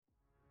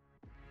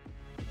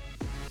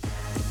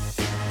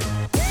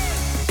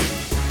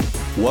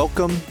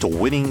Welcome to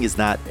Winning is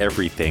Not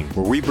Everything,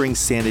 where we bring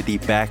sanity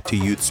back to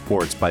youth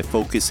sports by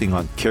focusing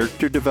on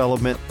character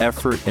development,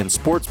 effort, and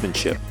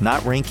sportsmanship,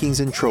 not rankings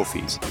and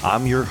trophies.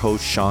 I'm your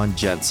host, Sean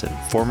Jensen,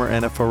 former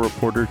NFL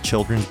reporter,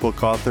 children's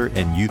book author,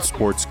 and youth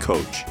sports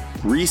coach.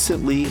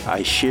 Recently,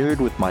 I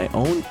shared with my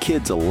own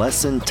kids a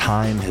lesson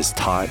time has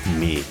taught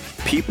me.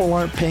 People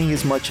aren't paying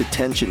as much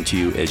attention to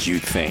you as you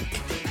think.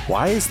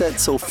 Why is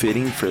that so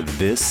fitting for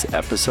this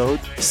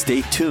episode?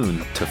 Stay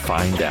tuned to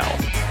find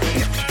out.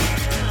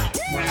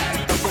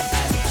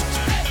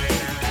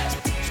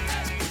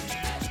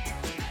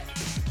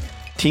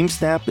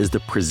 TeamSnap is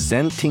the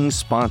presenting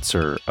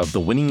sponsor of the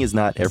Winning is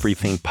Not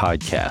Everything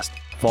podcast.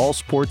 Fall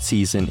sports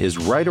season is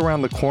right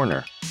around the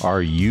corner.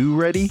 Are you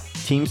ready?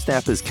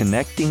 TeamSnap is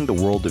connecting the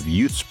world of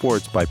youth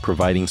sports by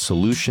providing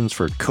solutions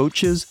for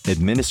coaches,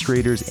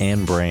 administrators,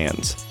 and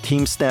brands.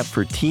 TeamSnap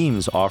for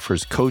Teams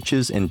offers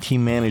coaches and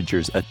team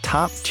managers a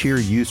top-tier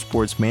youth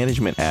sports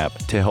management app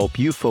to help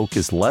you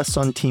focus less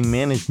on team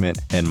management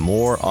and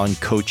more on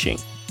coaching.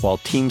 While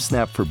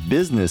TeamSnap for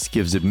Business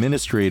gives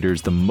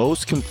administrators the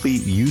most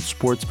complete youth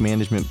sports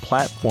management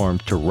platform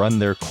to run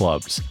their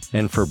clubs.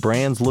 And for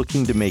brands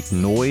looking to make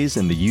noise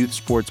in the youth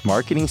sports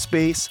marketing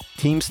space,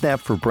 TeamSnap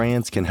for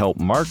Brands can help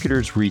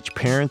marketers reach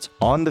parents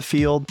on the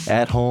field,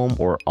 at home,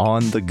 or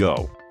on the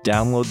go.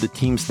 Download the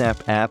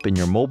TeamSnap app in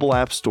your mobile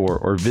app store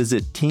or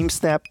visit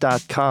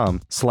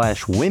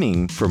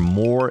teamsnap.com/winning for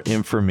more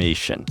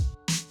information.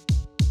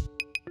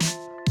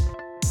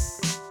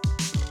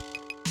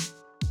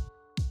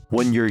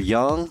 When you're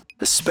young,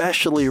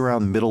 especially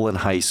around middle and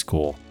high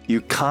school,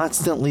 you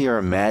constantly are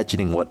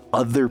imagining what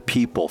other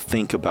people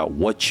think about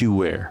what you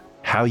wear,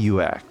 how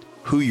you act,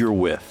 who you're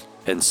with,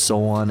 and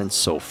so on and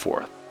so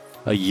forth.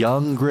 A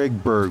young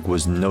Greg Berge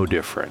was no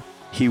different.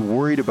 He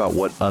worried about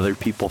what other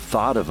people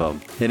thought of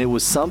him, and it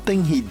was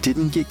something he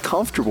didn't get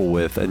comfortable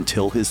with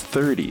until his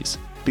 30s.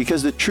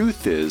 Because the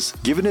truth is,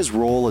 given his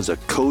role as a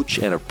coach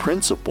and a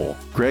principal,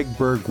 Greg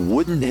Berge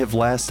wouldn't have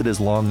lasted as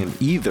long in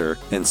either,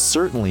 and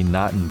certainly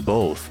not in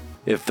both,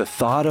 if the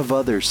thought of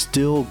others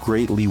still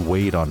greatly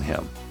weighed on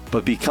him.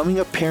 But becoming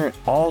a parent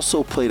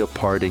also played a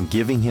part in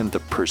giving him the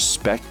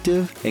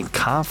perspective and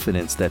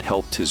confidence that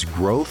helped his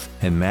growth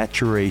and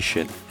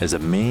maturation as a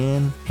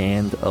man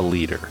and a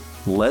leader.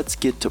 Let's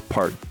get to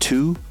part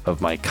 2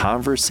 of my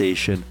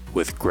conversation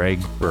with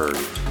Greg Berge.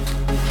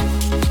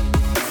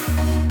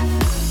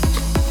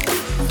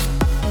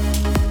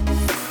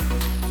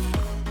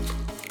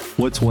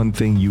 What's one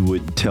thing you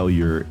would tell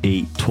your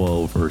 8,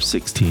 12, or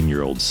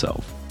 16-year-old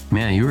self?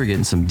 Man, you were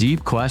getting some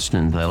deep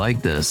questions. I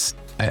like this.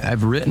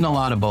 I've written a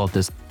lot about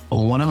this.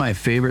 One of my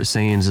favorite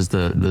sayings is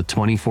the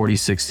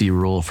 20-40-60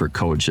 rule for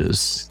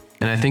coaches.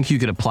 And I think you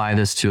could apply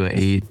this to an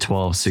 8,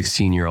 12,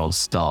 16-year-old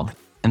self.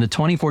 And the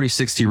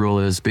 20-40-60 rule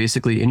is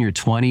basically in your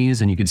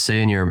 20s, and you could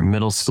say in your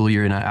middle school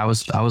year, and I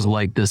was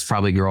like this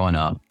probably growing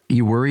up.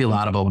 You worry a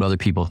lot about what other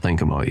people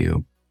think about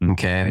you,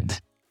 okay?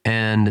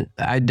 And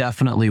I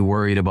definitely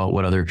worried about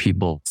what other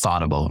people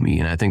thought about me.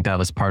 And I think that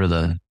was part of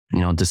the,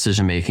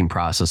 decision-making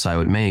process I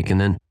would make. And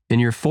then in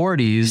your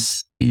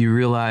 40s, you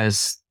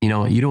realize, you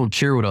don't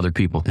care what other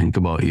people think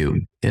about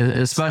you,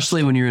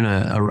 especially when you're in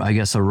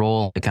a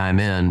role like I'm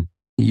in.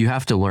 You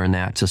have to learn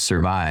that to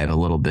survive a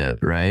little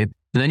bit, right?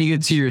 And then you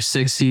get to your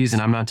 60s,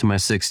 and I'm not to my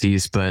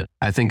 60s, but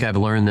I think I've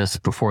learned this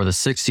before the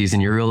 60s,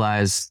 and you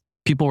realize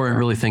people weren't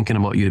really thinking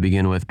about you to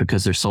begin with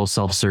because they're so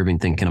self-serving,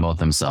 thinking about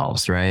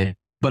themselves, right?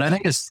 But I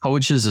think as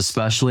coaches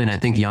especially, and I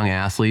think young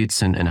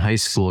athletes and high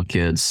school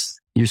kids,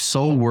 you're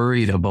so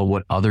worried about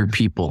what other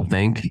people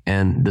think.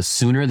 And the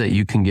sooner that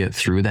you can get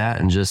through that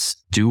and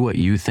just do what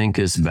you think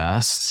is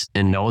best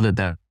and know that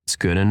that's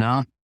good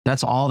enough,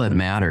 that's all that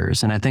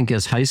matters. And I think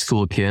as high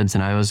school kids,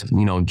 and I was,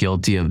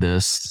 guilty of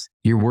this,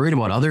 you're worried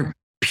about other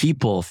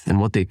people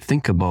and what they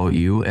think about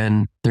you,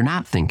 and they're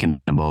not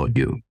thinking about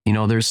you.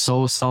 They're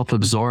so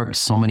self-absorbed,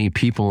 so many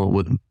people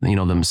with,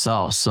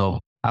 themselves. So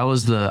I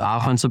was the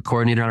offensive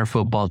coordinator on our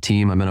football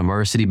team. I've been a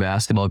varsity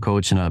basketball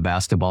coach in a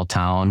basketball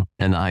town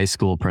and the high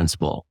school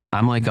principal.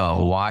 I'm like a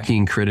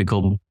walking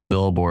critical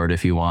billboard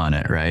if you want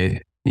it,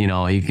 right?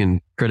 You can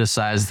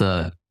criticize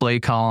the play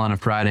call on a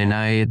Friday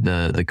night,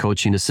 the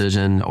coaching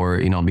decision, or,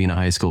 being a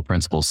high school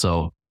principal.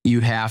 So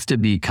you have to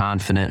be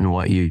confident in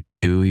what you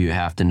do. You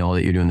have to know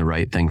that you're doing the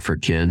right thing for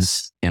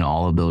kids in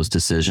all of those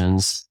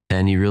decisions.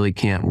 And you really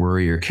can't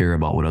worry or care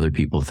about what other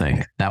people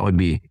think. That would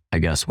be, I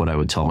guess, what I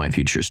would tell my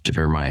future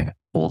or my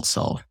old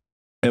self.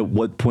 At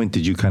what point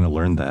did you kind of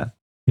learn that?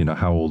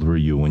 How old were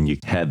you when you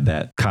had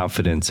that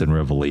confidence and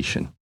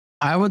revelation?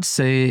 I would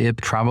say it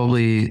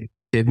probably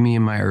hit me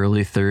in my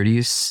early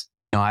 30s.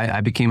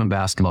 I became a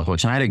basketball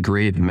coach, and I had a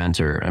great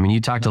mentor. I mean,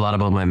 you talked a lot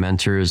about my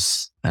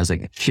mentors as a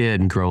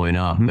kid growing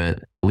up,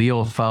 but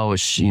Leo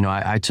Fausch,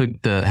 I took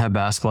the head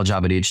basketball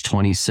job at age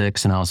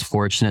 26, and I was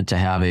fortunate to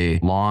have a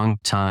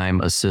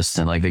long-time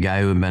assistant, like the guy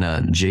who had been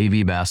a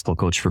JV basketball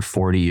coach for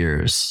 40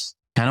 years.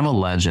 Kind of a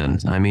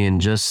legend. I mean,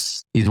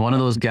 he's one of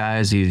those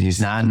guys, he's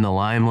not in the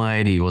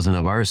limelight. He wasn't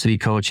a varsity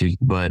coach,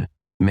 but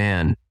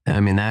man, I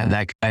mean,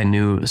 that guy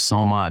knew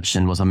so much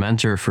and was a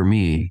mentor for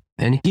me.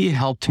 And he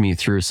helped me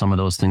through some of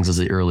those things as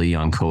an early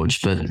young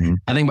coach. But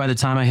I think by the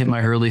time I hit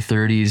my early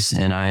 30s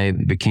and I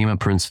became a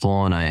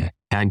principal and I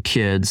had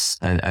kids,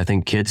 I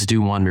think kids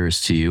do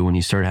wonders to you. When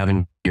you start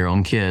having your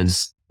own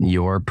kids,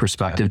 your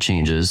perspective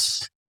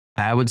changes.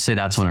 I would say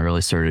that's when it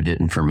really started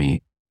hitting for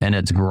me. And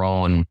it's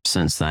grown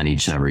since then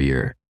each and every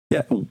year.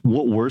 Yeah.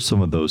 What were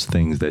some of those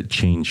things that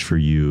changed for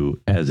you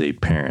as a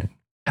parent?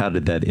 How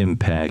did that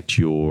impact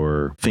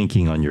your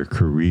thinking on your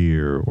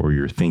career or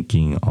your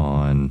thinking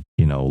on,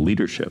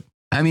 leadership?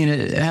 I mean,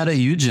 it had a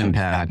huge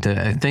impact.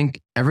 I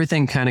think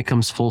everything kind of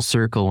comes full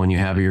circle when you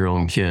have your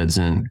own kids.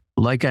 And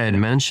like I had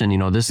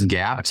mentioned, this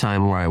gap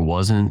time where I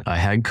wasn't a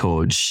head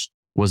coach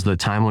was the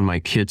time when my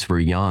kids were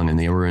young and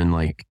they were in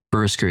like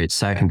first grade,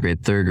 second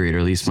grade, third grade, or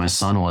at least my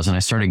son was. And I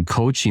started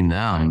coaching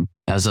them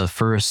as a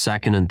first,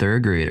 second, and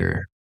third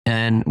grader.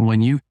 And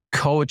when you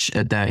coach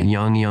at that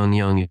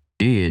young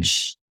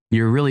age,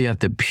 you're really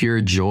at the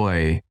pure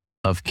joy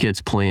of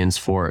kids playing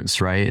sports,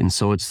 right? And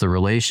so it's the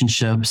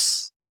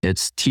relationships,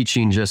 it's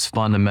teaching just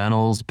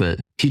fundamentals, but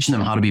teaching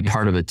them how to be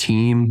part of a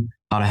team,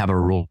 how to have a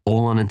role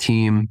on a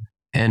team.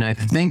 And I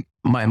think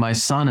my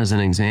son is an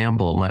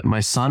example. My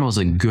son was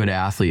a good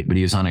athlete, but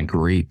he was on a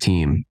great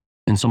team.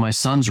 And so my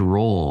son's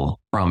role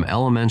from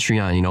elementary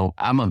on,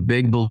 I'm a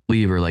big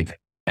believer, like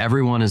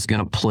everyone is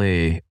going to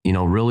play,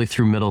 really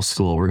through middle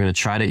school. We're going to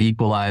try to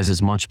equalize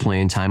as much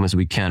playing time as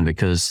we can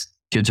because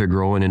kids are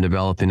growing and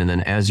developing. And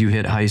then as you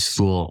hit high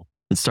school,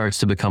 it starts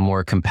to become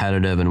more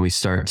competitive and we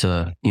start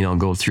to,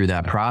 go through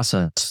that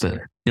process.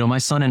 But, my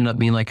son ended up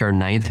being like our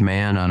ninth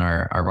man on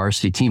our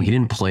varsity team. He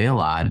didn't play a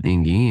lot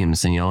in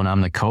games and, and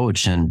I'm the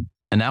coach and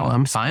now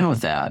I'm fine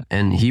with that.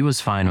 And he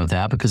was fine with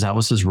that because that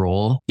was his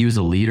role. He was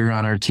a leader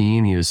on our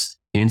team. He was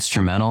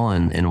instrumental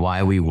in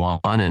why we won.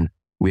 And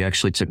we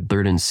actually took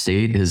third in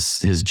state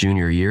his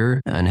junior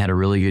year and had a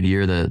really good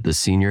year the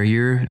senior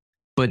year.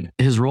 But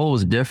his role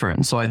was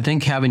different. So I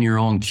think having your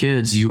own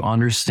kids, you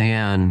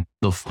understand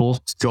the full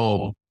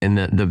scope and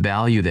the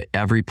value that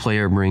every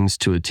player brings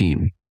to a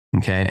team.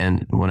 Okay.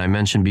 And when I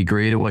mentioned be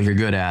great at what you're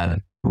good at,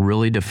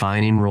 really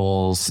defining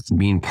roles,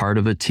 being part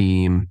of a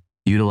team,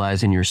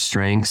 utilizing your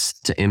strengths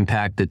to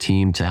impact the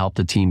team, to help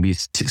the team be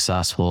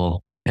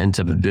successful and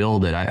to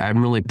build it.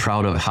 I'm really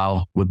proud of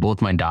how with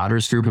both my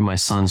daughter's group and my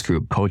son's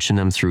group, coaching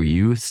them through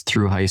youth,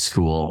 through high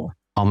school,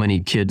 how many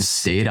kids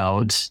stayed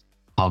out,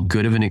 how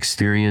good of an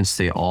experience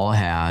they all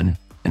had,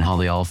 and how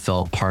they all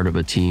felt part of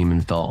a team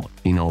and felt,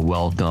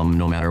 welcome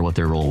no matter what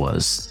their role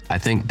was. I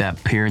think that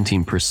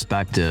parenting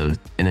perspective,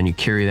 and then you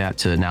carry that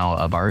to now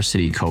a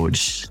varsity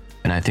coach,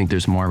 and I think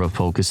there's more of a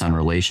focus on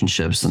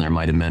relationships than there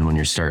might have been when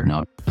you're starting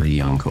out as a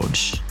young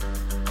coach.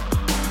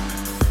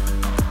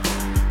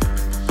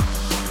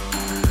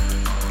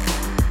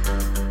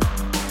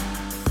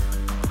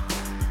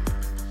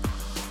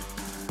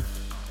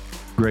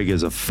 Greg,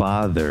 as a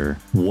father,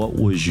 what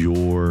was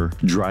your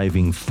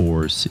driving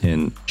force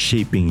in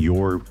shaping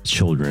your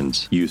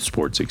children's youth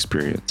sports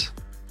experience?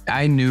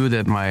 I knew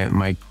that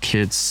my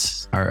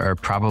kids are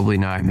probably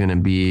not going to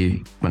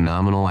be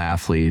phenomenal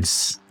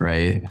athletes,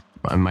 right?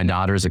 My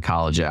daughter's a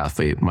college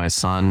athlete. My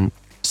son,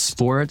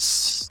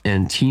 sports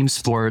and team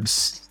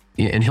sports,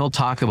 and he'll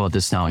talk about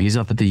this now. He's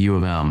up at the U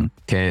of M,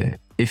 okay?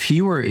 If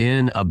he were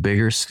in a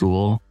bigger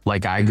school,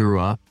 like I grew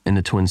up in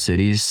the Twin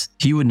Cities,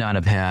 he would not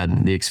have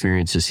had the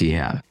experiences he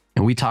had.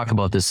 And we talk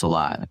about this a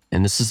lot.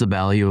 And this is the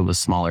value of a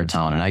smaller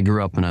town. And I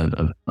grew up in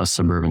a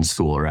suburban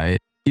school, right?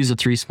 He was a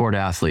 3-sport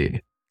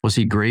athlete. Was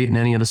he great in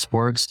any of the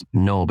sports?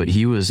 No, but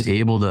he was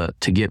able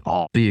to get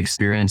all the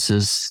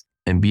experiences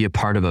and be a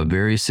part of a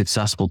very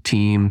successful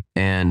team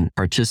and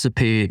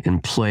participate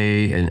and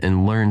play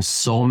and learn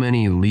so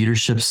many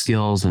leadership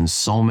skills and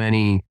so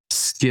many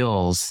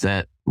skills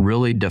that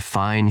really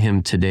define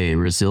him today.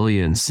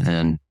 Resilience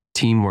and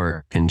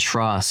teamwork and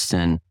trust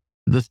and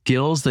the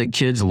skills that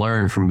kids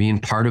learn from being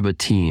part of a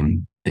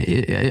team.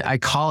 I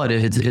call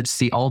it's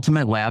the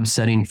ultimate lab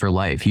setting for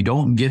life. You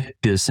don't get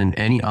this in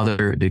any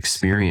other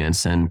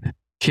experience. And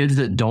kids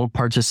that don't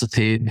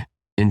participate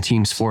in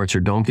team sports or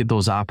don't get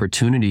those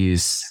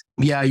opportunities,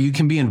 yeah, you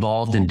can be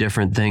involved in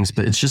different things,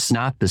 but it's just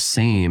not the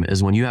same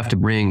as when you have to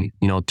bring,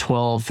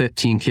 12,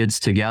 15 kids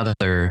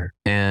together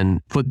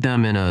and put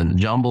them in a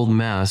jumbled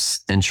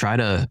mess and try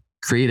to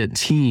create a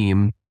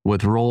team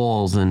with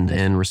roles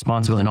and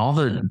responsibility and all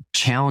the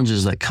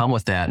challenges that come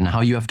with that and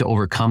how you have to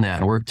overcome that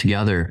and work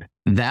together.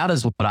 That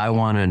is what I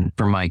wanted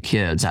for my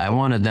kids. I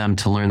wanted them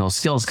to learn those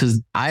skills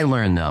because I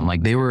learned them.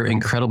 Like they were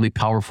incredibly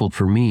powerful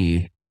for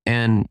me.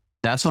 And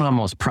that's what I'm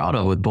most proud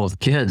of with both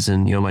kids.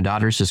 And, my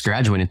daughter's just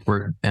graduating.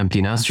 We're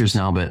empty nesters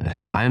now, but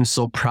I am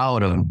so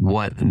proud of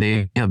what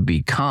they have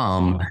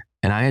become.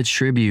 And I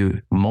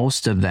attribute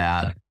most of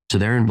that to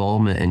their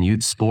involvement in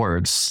youth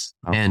sports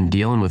and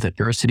dealing with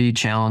adversity,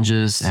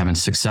 challenges, having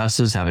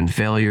successes, having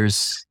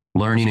failures,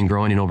 learning and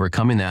growing and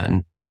overcoming that.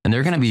 And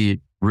they're going to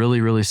be really,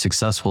 really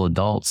successful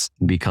adults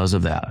because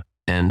of that.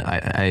 And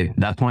I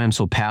that's why I'm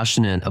so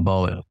passionate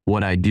about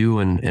what I do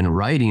in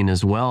writing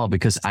as well,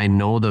 because I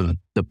know the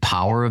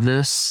power of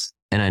this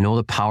And I know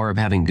the power of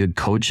having good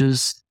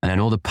coaches. And I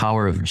know the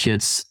power of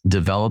kids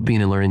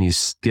developing and learning these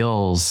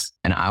skills.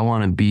 And I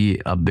want to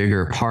be a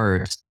bigger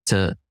part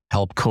to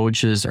help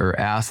coaches or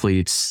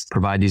athletes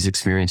provide these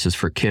experiences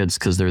for kids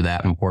because they're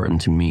that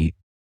important to me.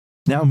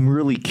 Now, I'm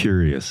really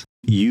curious.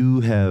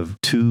 You have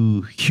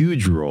two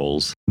huge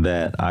roles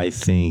that I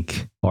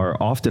think are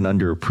often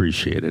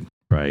underappreciated,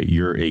 right?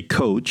 You're a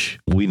coach.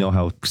 We know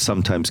how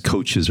sometimes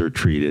coaches are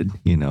treated,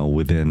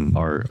 within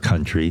our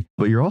country,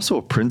 but you're also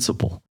a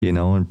principal,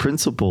 and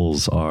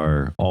principals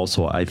are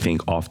also, I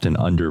think, often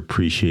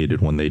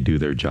underappreciated when they do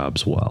their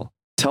jobs well.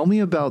 Tell me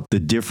about the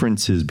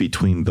differences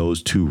between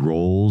those two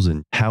roles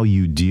and how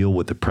you deal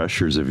with the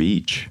pressures of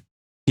each.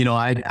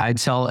 I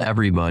tell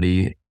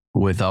everybody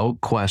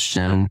without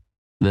question,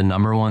 the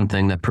number one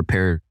thing that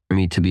prepared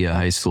me to be a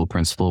high school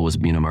principal was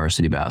being a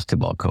varsity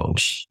basketball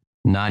coach.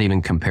 Not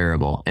even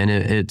comparable. And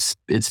it's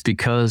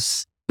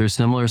because there's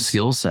similar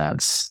skill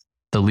sets,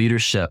 the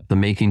leadership, the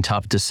making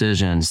tough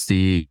decisions,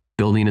 the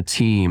building a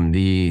team,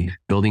 the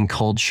building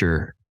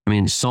culture. I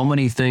mean, so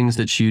many things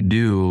that you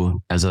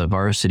do as a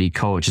varsity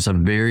coach. It's a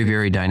very,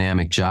 very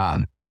dynamic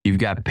job. You've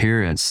got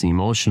parents,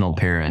 emotional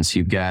parents.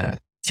 You've got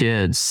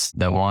kids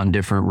that want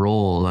different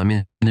roles. I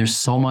mean, there's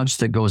so much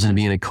that goes into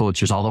being a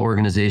coach. There's all the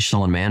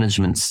organizational and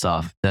management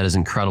stuff that is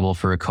incredible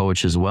for a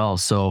coach as well.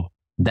 So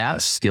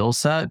that skill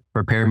set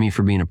prepared me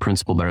for being a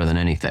principal better than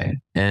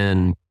anything.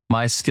 And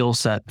my skill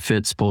set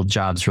fits both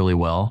jobs really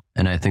well.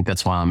 And I think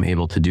that's why I'm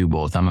able to do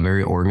both. I'm a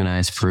very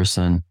organized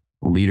person.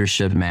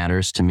 Leadership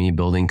matters to me.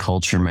 Building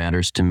culture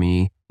matters to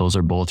me. Those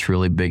are both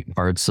really big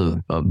parts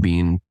of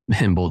being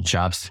in both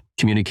jobs.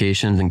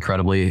 Communication is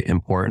incredibly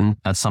important.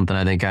 That's something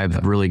I think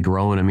I've really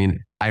grown. I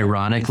mean,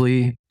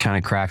 ironically, kind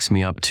of cracks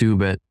me up too.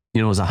 But,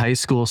 as a high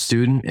school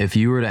student, if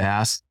you were to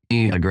ask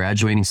me, a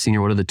graduating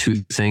senior, what are the two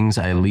things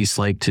I least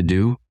like to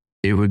do?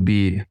 It would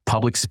be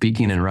public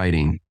speaking and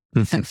writing.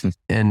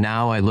 And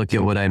now I look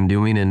at what I'm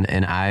doing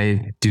and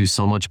I do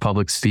so much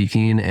public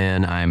speaking,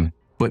 and I'm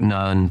putting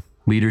on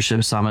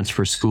leadership summits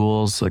for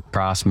schools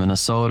across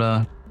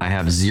Minnesota. I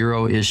have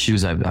zero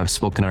issues. I've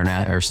spoken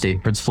at our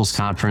state principals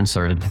conference,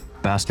 our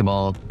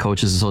basketball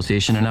coaches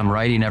association, and I'm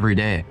writing every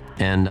day.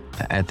 And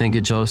I think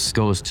it just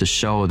goes to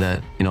show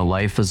that,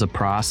 life is a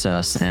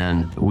process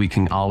and we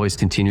can always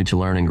continue to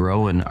learn and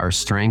grow, and our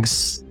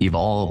strengths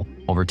evolve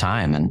over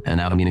time. And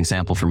that would be an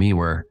example for me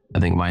where I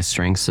think my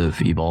strengths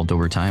have evolved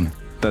over time.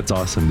 That's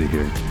awesome to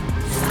hear.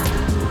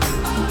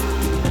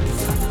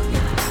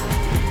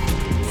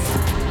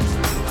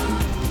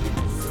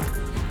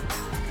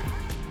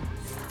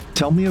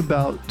 Tell me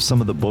about some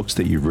of the books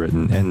that you've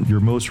written and your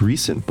most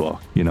recent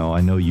book.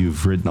 I know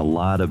you've written a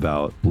lot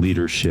about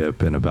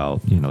leadership and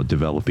about,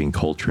 developing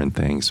culture and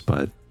things,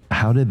 but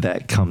how did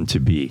that come to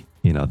be,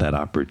 that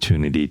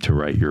opportunity to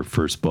write your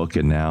first book?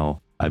 And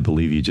now I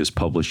believe you just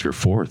published your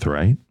fourth,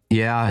 right?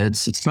 Yeah,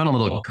 it's been a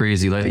little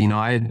crazy.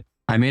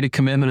 I made a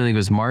commitment, I think it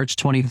was March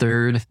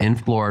 23rd in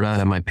Florida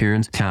at my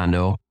parents'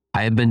 condo.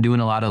 I had been doing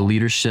a lot of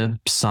leadership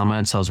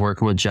summits. I was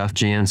working with Jeff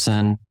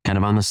Jansen kind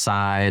of on the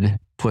side,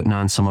 putting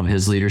on some of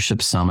his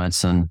leadership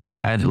summits. And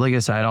I had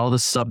all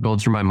this stuff go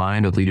through my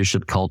mind with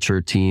leadership culture,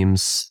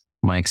 teams,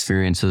 my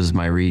experiences,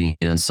 my reading.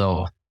 And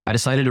so I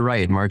decided to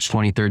write March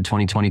 23rd,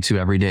 2022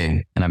 every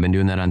day. And I've been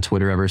doing that on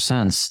Twitter ever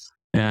since.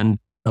 And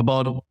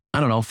about,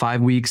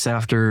 5 weeks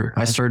after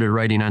I started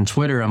writing on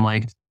Twitter, I'm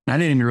like, I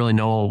didn't even really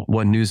know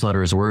what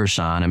newsletters were,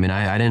 Sean. I mean,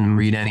 I didn't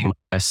read any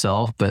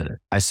myself, but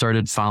I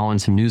started following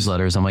some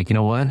newsletters. I'm like, you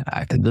know what?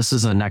 This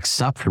is a next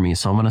step for me.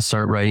 So I'm going to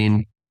start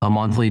writing a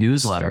monthly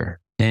newsletter.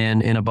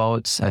 And in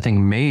about, I think,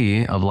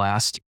 May of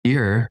last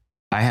year,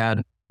 I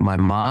had my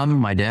mom,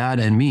 my dad,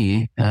 and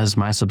me as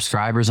my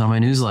subscribers on my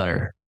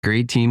newsletter.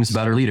 Great teams,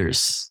 better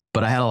leaders.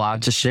 But I had a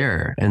lot to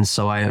share. And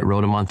so I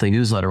wrote a monthly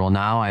newsletter. Well,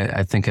 now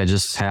I think I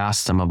just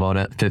passed, I'm about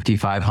at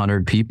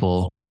 5,500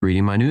 people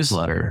reading my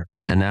newsletter.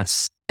 And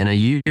that's, in a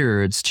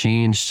year, it's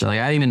changed.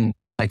 I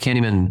can't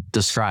even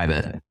describe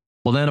it.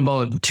 Well, then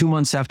about 2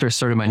 months after I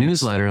started my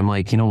newsletter, I'm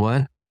like, you know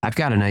what? I've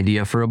got an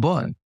idea for a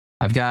book.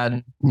 I've got,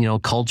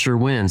 culture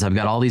wins. I've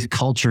got all these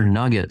culture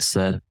nuggets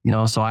that,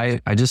 so I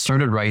just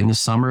started writing. The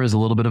summer is a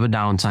little bit of a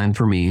downtime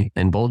for me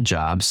in both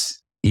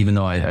jobs, even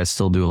though I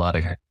still do a lot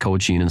of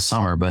coaching in the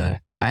summer,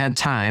 but I had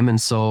time. And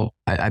so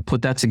I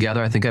put that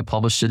together. I think I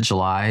published it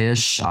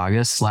July-ish,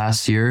 August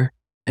last year.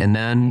 And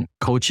then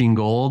Coaching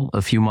Gold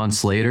a few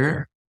months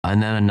later.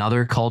 And then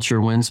another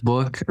Culture Wins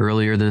book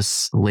earlier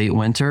this late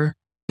winter.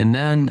 And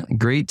then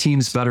Great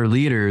Teams, Better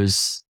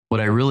Leaders. What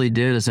I really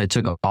did is I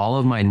took all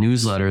of my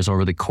newsletters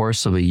over the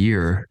course of a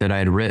year that I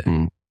had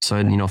written. So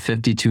I had,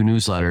 52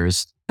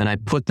 newsletters, and I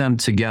put them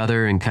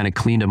together and kind of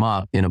cleaned them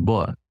up in a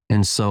book.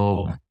 And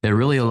so it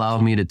really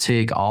allowed me to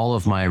take all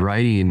of my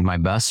writing, my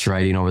best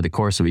writing over the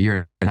course of a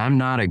year. And I'm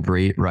not a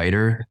great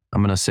writer.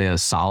 I'm going to say a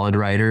solid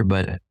writer,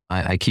 but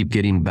I keep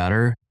getting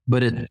better.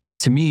 But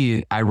to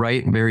me, I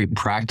write very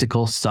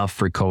practical stuff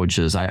for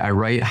coaches. I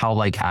write how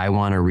I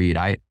want to read.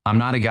 I'm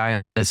not a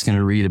guy that's going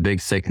to read a big,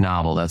 thick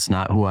novel. That's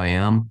not who I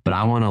am, but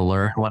I want to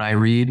learn what I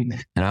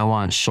read. And I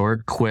want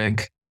short,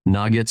 quick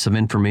nuggets of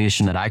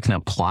information that I can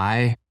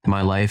apply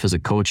my life as a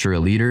coach or a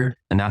leader.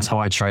 And that's how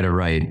I try to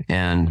write.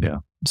 And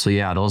so,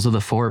 those are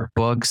the 4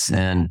 books.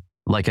 And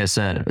like I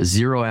said,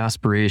 0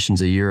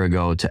 aspirations a year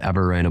ago to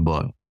ever write a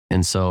book.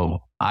 And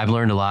so I've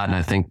learned a lot. And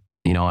I think,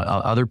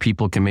 other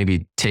people can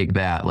maybe take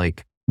that,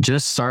 like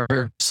just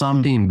start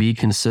something, be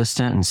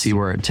consistent and see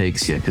where it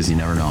takes you, because you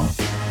never know.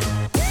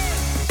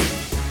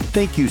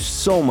 Thank you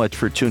so much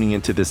for tuning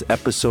into this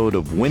episode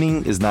of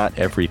Winning is Not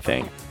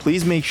Everything.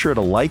 Please make sure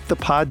to like the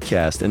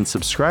podcast and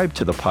subscribe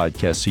to the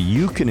podcast so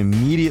you can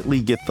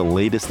immediately get the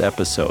latest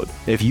episode.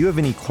 If you have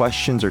any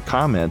questions or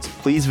comments,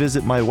 please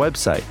visit my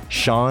website,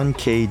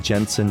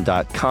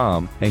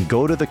 SeanKJensen.com, and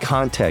go to the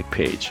contact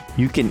page.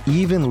 You can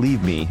even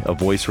leave me a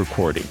voice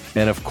recording.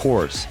 And of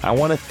course, I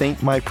want to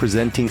thank my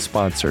presenting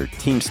sponsor,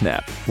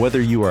 TeamSnap.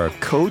 Whether you are a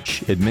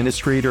coach,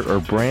 administrator, or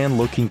brand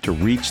looking to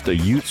reach the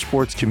youth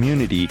sports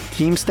community,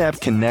 TeamSnap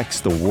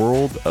connects the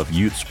world of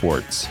youth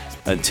sports.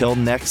 Until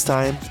next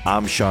time,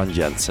 I'm Sean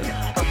Jensen.